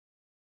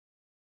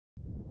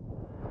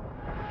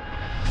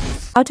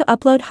How to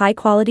upload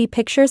high-quality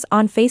pictures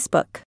on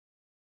Facebook.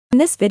 In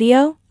this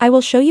video, I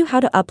will show you how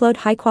to upload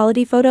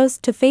high-quality photos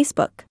to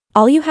Facebook.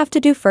 All you have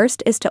to do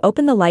first is to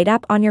open the Light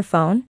app on your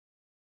phone,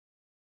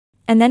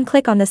 and then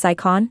click on this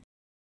icon,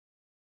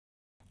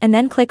 and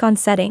then click on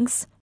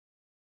Settings,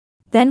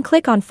 then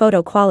click on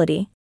Photo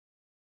Quality,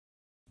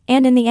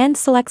 and in the end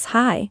selects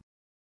High.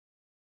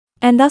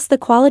 And thus the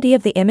quality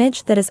of the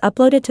image that is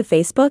uploaded to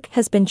Facebook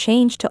has been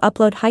changed to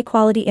upload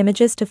high-quality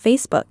images to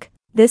Facebook.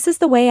 This is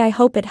the way. I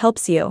hope it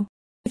helps you.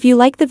 If you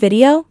like the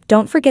video,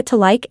 don't forget to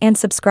like and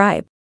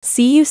subscribe.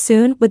 See you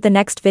soon with the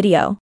next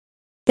video.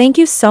 Thank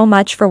you so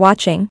much for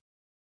watching.